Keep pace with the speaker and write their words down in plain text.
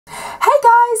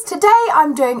Today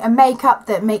I'm doing a makeup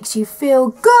that makes you feel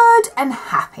good and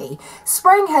happy.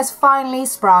 Spring has finally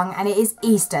sprung and it is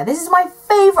Easter. This is my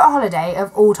favourite holiday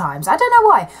of all times. I don't know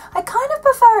why. I kind of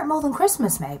prefer it more than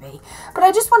Christmas maybe. But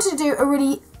I just wanted to do a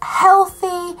really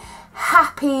healthy,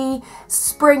 happy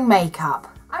spring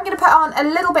makeup. I'm going to put on a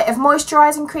little bit of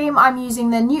moisturising cream. I'm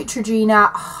using the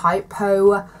Neutrogena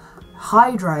Hydro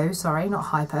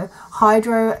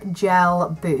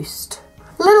Gel Boost.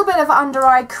 A little bit of under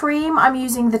eye cream. I'm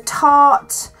using the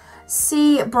Tarte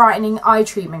C Brightening Eye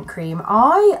Treatment Cream.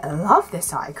 I love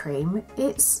this eye cream.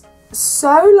 It's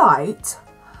so light,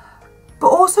 but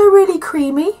also really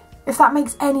creamy, if that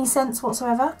makes any sense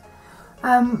whatsoever.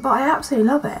 But I absolutely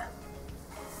love it.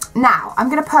 Now, I'm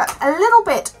going to put a little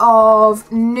bit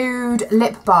of nude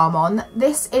lip balm on.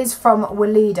 This is from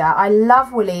Weleda. I love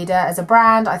Weleda as a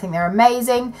brand. I think they're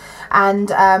amazing.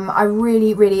 And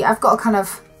I've got a kind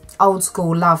of old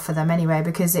school love for them anyway,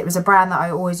 because it was a brand that I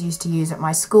always used to use at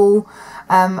my school.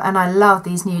 And I love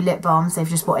these new lip balms they've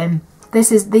just brought in.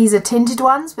 These are tinted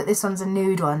ones, but this one's a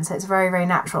nude one, so it's very, very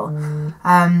natural.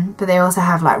 But they also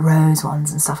have like rose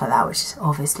ones and stuff like that, which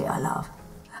obviously I love.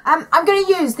 I'm going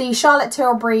to use the Charlotte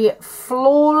Tilbury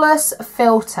Flawless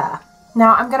Filter.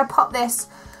 Now I'm going to pop this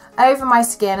over my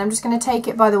skin. I'm just going to take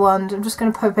it by the wand. I'm just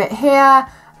going to put it here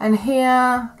and here,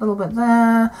 a little bit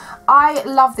there. I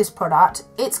love this product.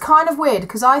 It's kind of weird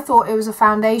because I thought it was a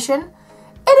foundation.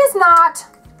 It is not.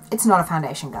 It's not a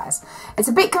foundation, guys. It's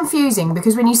a bit confusing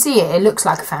because when you see it, it looks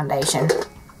like a foundation.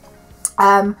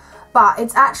 But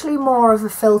it's actually more of a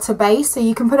filter base, so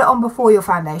you can put it on before your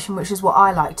foundation, which is what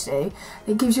I like to do.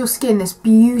 It gives your skin this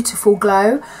beautiful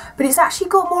glow, but it's actually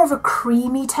got more of a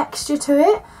creamy texture to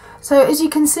it. So as you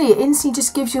can see, it instantly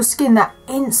just gives your skin that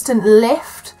instant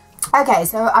lift. Okay,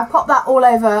 so I've popped that all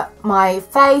over my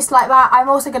face like that. I'm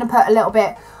also going to put a little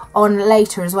bit on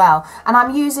later as well. And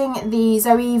I'm using the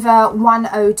Zoeva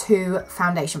 102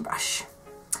 foundation brush.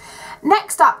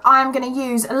 Next up, I'm going to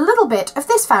use a little bit of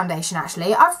this foundation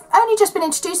actually. I've only just been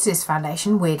introduced to this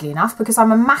foundation, weirdly enough, because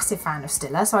I'm a massive fan of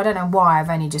Stila, so I don't know why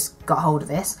I've only just got hold of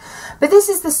this. But this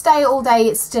is the Stay All Day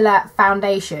Stila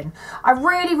foundation. I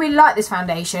really, really like this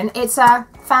foundation. It's a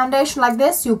foundation like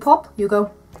this. You pop, you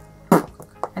go,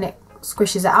 and it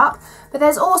squishes it up. But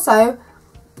there's also,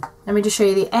 let me just show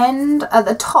you the end, at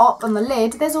the top on the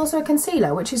lid, there's also a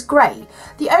concealer, which is great.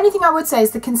 The only thing I would say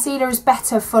is the concealer is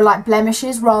better for like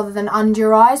blemishes rather than under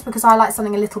your eyes, because I like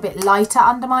something a little bit lighter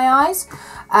under my eyes.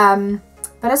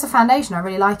 But as a foundation, I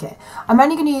really like it. I'm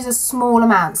only going to use a small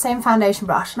amount, same foundation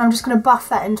brush, and I'm just going to buff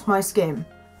that into my skin.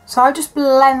 So I just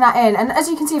blend that in, and as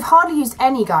you can see, I've hardly used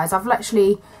any, guys. I've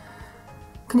literally,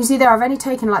 can you see there, I've only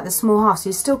taken like the small half, so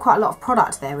there's still quite a lot of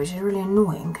product there, which is really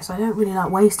annoying because I don't really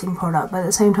like wasting product, but at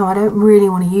the same time I don't really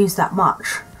want to use that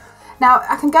much. Now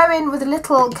I can go in with a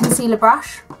little concealer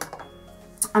brush,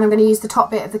 and I'm going to use the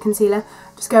top bit of the concealer,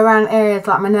 just go around areas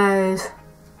like my nose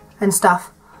and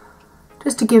stuff,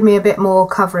 just to give me a bit more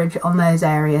coverage on those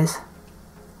areas.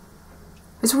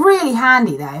 It's really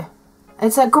handy though.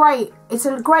 It's a great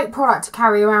product to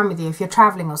carry around with you if you're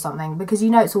travelling or something, because you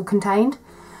know it's all contained.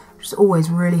 Which is always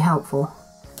really helpful.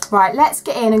 Right, let's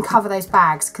get in and cover those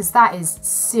bags, because that is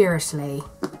seriously,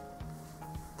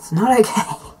 it's not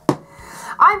okay.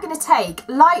 I'm going to take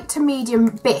light to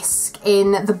medium bisque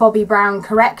in the Bobbi Brown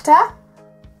corrector.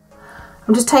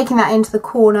 I'm just taking that into the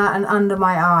corner and under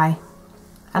my eye.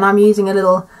 And I'm using a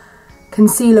little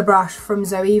concealer brush from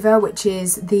Zoeva, which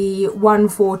is the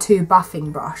 142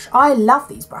 buffing brush. I love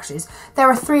these brushes. There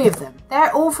are 3 of them.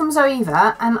 They're all from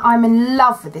Zoeva, and I'm in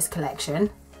love with this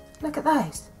collection. Look at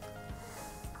those.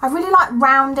 I really like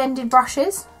round-ended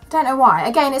brushes. I don't know why.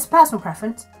 Again, it's personal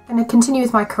preference. I'm going to continue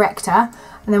with my corrector,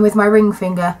 and then with my ring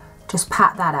finger, just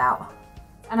pat that out.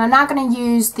 And I'm now going to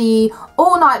use the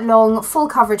All Night Long Full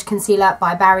Coverage Concealer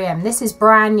by Barry M. This is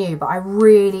brand new, but I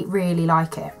really, really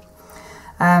like it.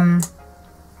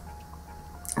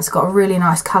 It's got a really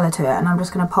nice colour to it, and I'm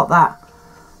just going to pop that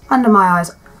under my eyes.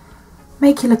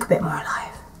 Make you look a bit more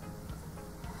alive.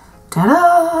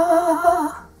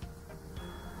 Ta-da!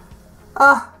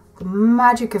 Oh, the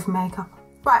magic of makeup.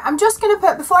 Right, I'm just going to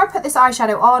put, before I put this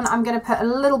eyeshadow on, I'm going to put a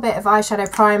little bit of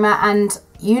eyeshadow primer, and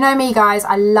you know me guys,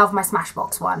 I love my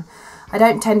Smashbox one. I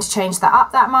don't tend to change that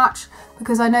up that much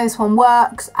because I know this one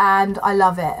works and I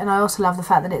love it, and I also love the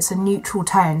fact that it's a neutral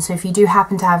tone, so if you do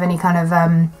happen to have any kind of,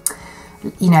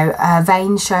 you know,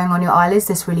 veins showing on your eyelids,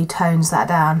 this really tones that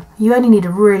down. You only need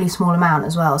a really small amount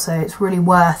as well, so it's really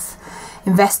worth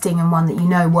investing in one that you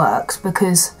know works,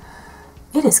 because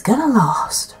it is gonna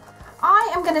last.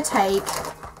 I am gonna take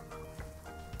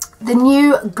the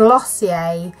new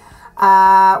Glossier,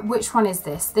 which one is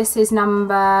this? This is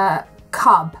number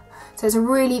Cub. So it's a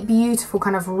really beautiful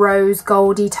kind of rose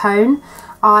goldy tone.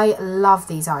 I love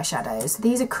these eyeshadows.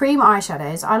 These are cream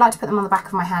eyeshadows. I like to put them on the back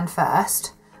of my hand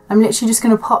first. I'm literally just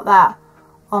going to pop that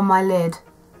on my lid.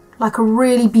 Like a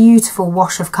really beautiful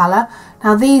wash of colour.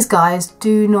 Now these guys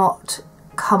do not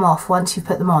come off once you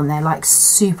put them on. They're like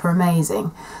super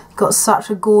amazing. Got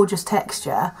such a gorgeous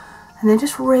texture and they're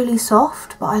just really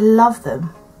soft, but I love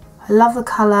them. I love the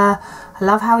colour. I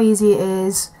love how easy it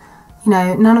is. You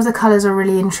know, none of the colours are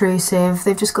really intrusive.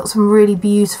 They've just got some really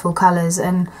beautiful colours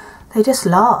and they just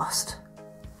last.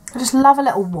 I just love a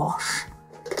little wash.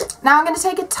 Now I'm going to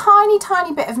take a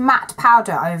tiny bit of matte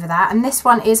powder over that, and this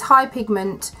one is High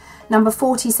Pigment number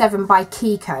 47 by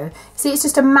Kiko. See, it's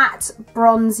just a matte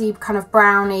bronzy kind of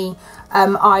browny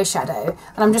eyeshadow,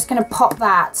 and I'm just going to pop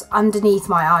that underneath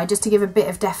my eye just to give a bit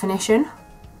of definition.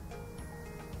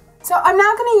 So I'm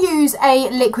now going to use a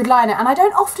liquid liner, and I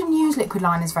don't often use liquid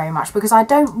liners very much because I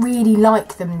don't really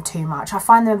like them too much. I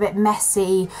find them a bit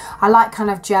messy. I like kind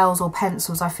of gels or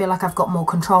pencils. I feel like I've got more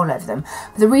control over them.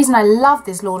 But the reason I love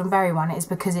this Lord & Berry one is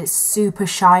because it's super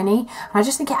shiny, and I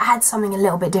just think it adds something a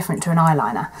little bit different to an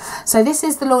eyeliner. So this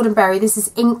is the Lord & Berry. This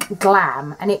is Ink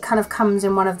Glam, and it kind of comes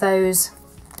in one of those,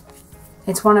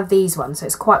 it's one of these ones, so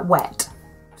it's quite wet.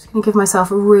 I'm just going to give myself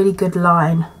a really good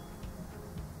line.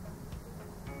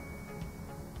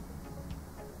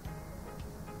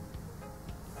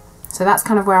 So that's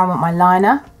kind of where I want my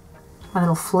liner, my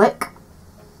little flick.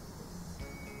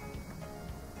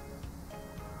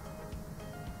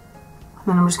 And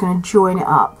then I'm just going to join it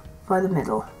up by the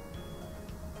middle.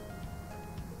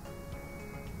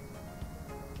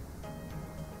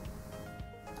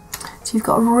 So you've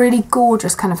got a really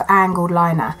gorgeous kind of angled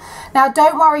liner. Now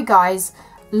don't worry guys,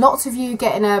 lots of you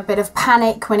get in a bit of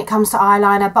panic when it comes to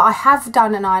eyeliner, but I have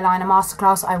done an eyeliner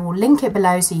masterclass. I will link it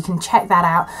below so you can check that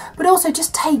out. But also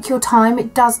just take your time.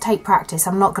 It does take practice,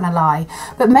 I'm not going to lie.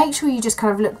 But make sure you just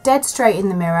kind of look dead straight in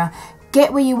the mirror,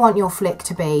 get where you want your flick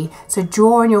to be. So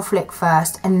draw in your flick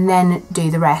first and then do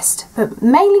the rest. But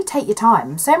mainly take your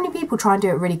time. So many people try and do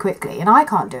it really quickly and I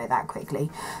can't do it that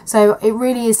quickly. So it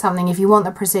really is something, if you want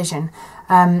the precision,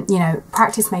 you know,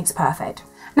 practice makes perfect.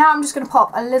 Now I'm just going to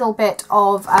pop a little bit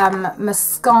of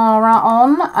mascara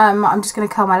on. I'm just going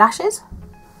to curl my lashes.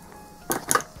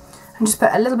 And just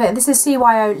put a little bit, this is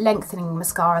CYO lengthening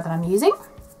mascara that I'm using.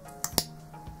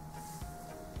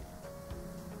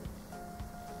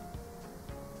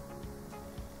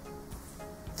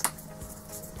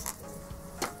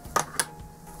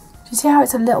 Do you see how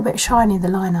it's a little bit shiny, the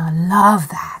liner? I love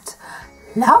that.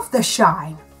 Love the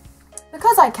shine.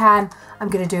 Because I can, I'm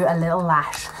going to do a little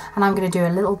lash. And I'm going to do a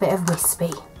little bit of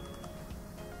wispy.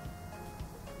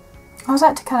 I always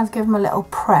like to kind of give them a little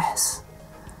press,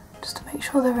 just to make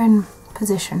sure they're in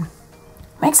position.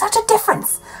 Makes such a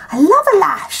difference. I love a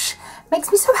lash.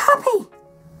 Makes me so happy.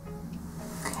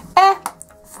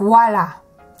 Voila.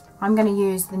 I'm going to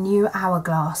use the new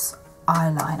Hourglass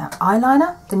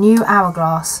eyeliner. The new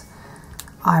Hourglass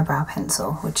eyebrow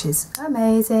pencil, which is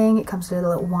amazing. It comes with a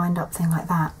little wind up thing like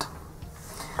that.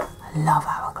 I love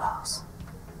Hourglass.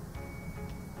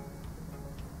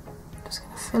 Just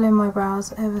going to fill in my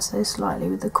brows ever so slightly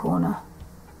with the corner.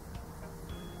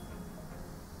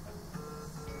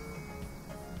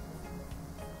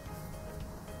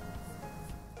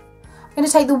 I'm going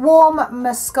to take the warm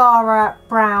mascara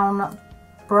brown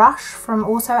brush from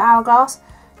also Hourglass.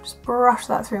 Just brush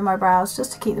that through my brows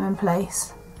just to keep them in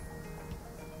place.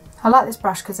 I like this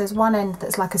brush because there's one end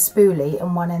that's like a spoolie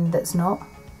and one end that's not.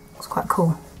 It's quite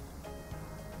cool.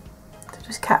 It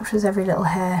just captures every little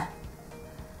hair.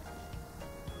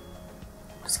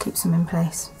 Just keeps them in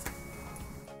place.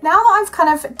 Now that I've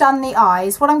kind of done the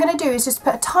eyes, what I'm going to do is just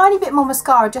put a tiny bit more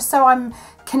mascara just so I'm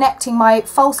connecting my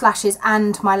false lashes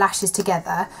and my lashes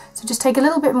together. So just take a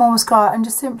little bit more mascara and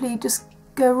just simply just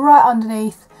go right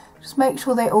underneath. Just make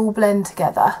sure they all blend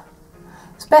together.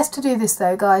 It's best to do this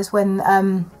though, guys, when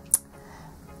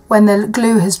the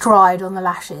glue has dried on the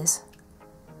lashes.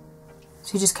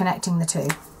 So you're just connecting the two.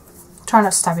 Try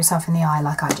not to stab yourself in the eye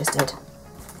like I just did.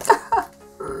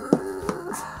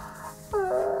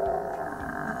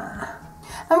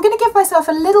 I'm going to give myself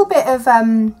a little bit of,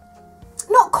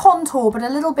 not contour, but a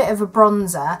little bit of a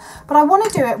bronzer. But I want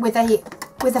to do it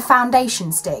with a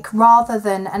foundation stick rather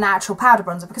than an actual powder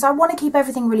bronzer because I want to keep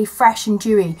everything really fresh and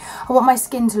dewy. I want my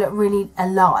skin to look really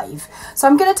alive. So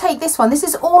I'm going to take this one. This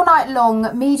is All Night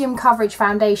Long Medium Coverage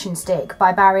Foundation Stick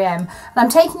by Barry M. And I'm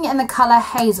taking it in the colour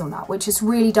Hazelnut, which is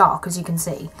really dark, as you can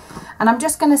see. And I'm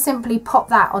just going to simply pop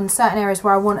that on certain areas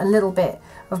where I want a little bit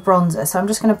of bronzer. So I'm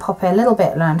just going to pop it a little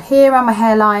bit around here, around my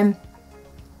hairline.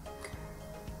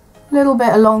 A little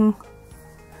bit along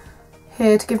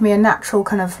here to give me a natural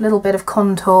kind of little bit of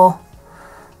contour,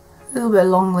 a little bit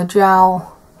along the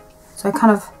jowl, so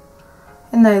kind of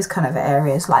in those kind of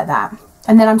areas like that.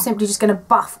 And then I'm simply just going to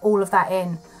buff all of that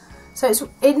in. So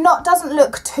doesn't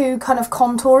look too kind of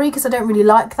contoury, because I don't really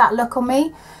like that look on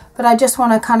me, but I just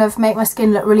want to kind of make my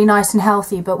skin look really nice and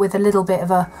healthy, but with a little bit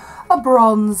of a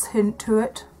bronze hint to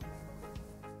it.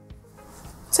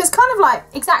 So it's kind of like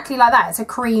exactly like that. It's a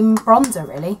cream bronzer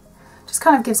really. Just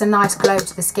kind of gives a nice glow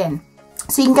to the skin.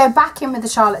 So you can go back in with the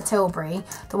Charlotte Tilbury,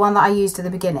 the one that I used at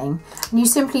the beginning, and you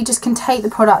simply just can take the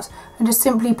product and just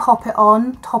simply pop it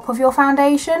on top of your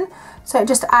foundation. So it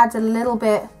just adds a little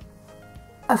bit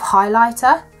of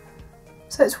highlighter.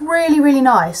 So it's really, really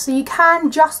nice. So you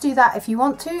can just do that if you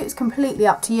want to. It's completely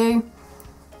up to you.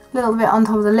 A little bit on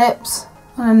top of the lips,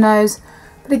 on the nose.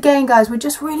 But again, guys, we're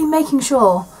just really making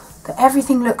sure that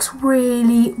everything looks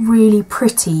really, really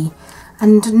pretty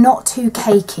and not too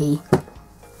cakey.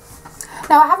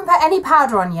 Now I haven't put any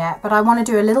powder on yet, but I want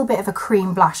to do a little bit of a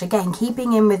cream blush. Again,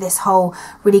 keeping in with this whole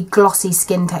really glossy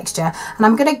skin texture. And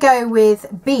I'm going to go with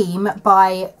Beam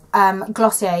by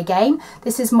Glossier again.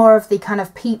 This is more of the kind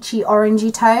of peachy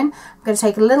orangey tone. I'm going to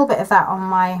take a little bit of that on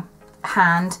my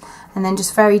hand and then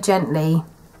just very gently,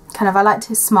 kind of, I like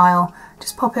to smile,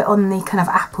 just pop it on the kind of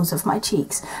apples of my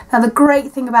cheeks. Now the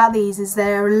great thing about these is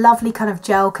they're a lovely kind of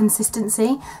gel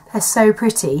consistency. They're so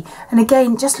pretty, and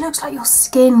again, just looks like your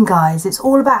skin, guys. It's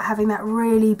all about having that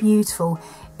really beautiful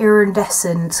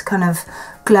iridescent kind of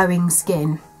glowing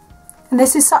skin. And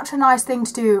this is such a nice thing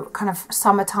to do kind of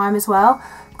summertime as well,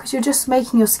 because you're just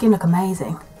making your skin look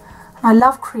amazing. And I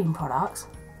love cream products.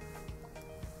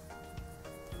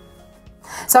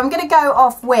 So I'm going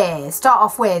to start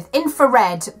off with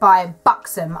Infrared by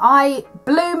Buxom. I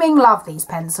blooming love these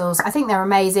pencils. I think they're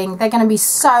amazing. They're going to be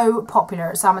so popular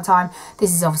at summertime.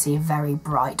 This is obviously a very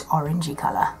bright orangey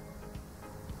colour.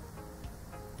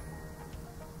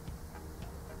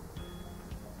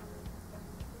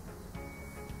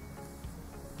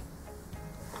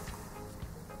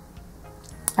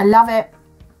 I love it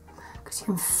because you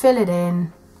can fill it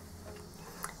in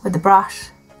with the brush.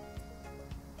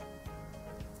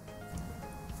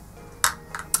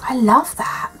 I love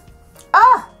that.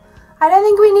 Ah, I don't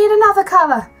think we need another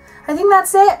colour. I think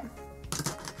that's it.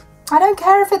 I don't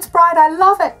care if it's bright, I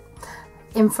love it.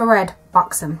 Infrared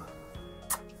Buxom.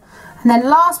 And then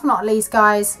last but not least,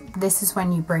 guys, this is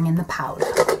when you bring in the powder.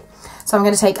 So I'm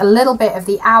going to take a little bit of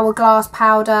the Hourglass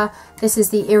powder. This is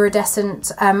the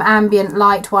iridescent ambient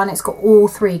light one. It's got all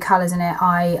three colours in it.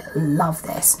 I love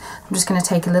this. I'm just going to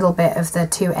take a little bit of the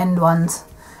two end ones.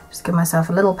 Just give myself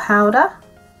a little powder.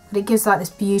 But it gives like this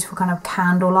beautiful kind of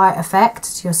candlelight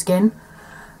effect to your skin.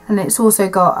 And it's also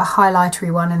got a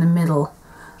highlightery one in the middle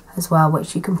as well,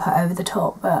 which you can put over the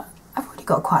top. But I've already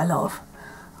got quite a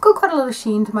lot of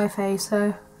sheen to my face,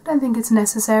 so I don't think it's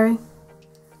necessary.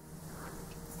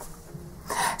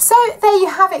 So there you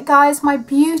have it, guys, my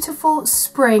beautiful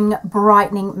spring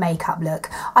brightening makeup look.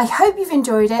 I hope you've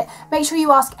enjoyed it. Make sure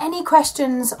you ask any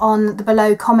questions on the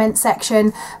below comment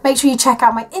section. Make sure you check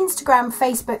out my Instagram,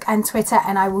 Facebook and Twitter,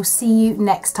 and I will see you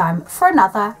next time for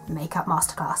another makeup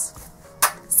masterclass.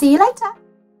 See you later.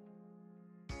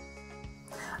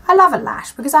 I love a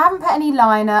lash because I haven't put any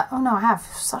liner. Oh no, I have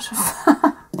such a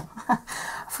I've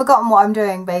forgotten what I'm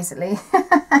doing basically.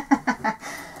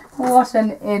 What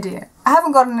an idiot. I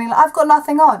haven't got any, I've got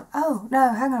nothing on. Oh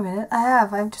no, hang on a minute,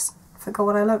 I just forgot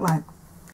what I look like.